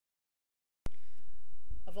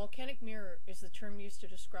volcanic mirror is the term used to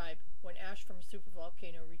describe when ash from a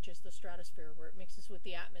supervolcano reaches the stratosphere, where it mixes with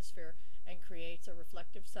the atmosphere and creates a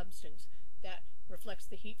reflective substance that reflects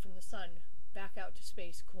the heat from the sun back out to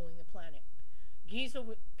space, cooling the planet. Giza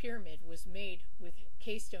pyramid was made with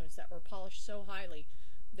casestones that were polished so highly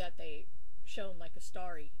that they shone like a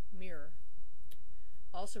starry mirror.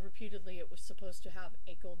 Also, reputedly, it was supposed to have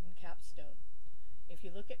a golden capstone. If you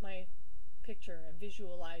look at my picture and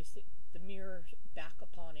visualize the mirror back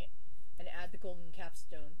upon it and add the golden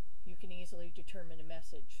capstone, you can easily determine a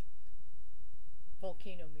message.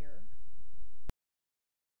 Volcano mirror.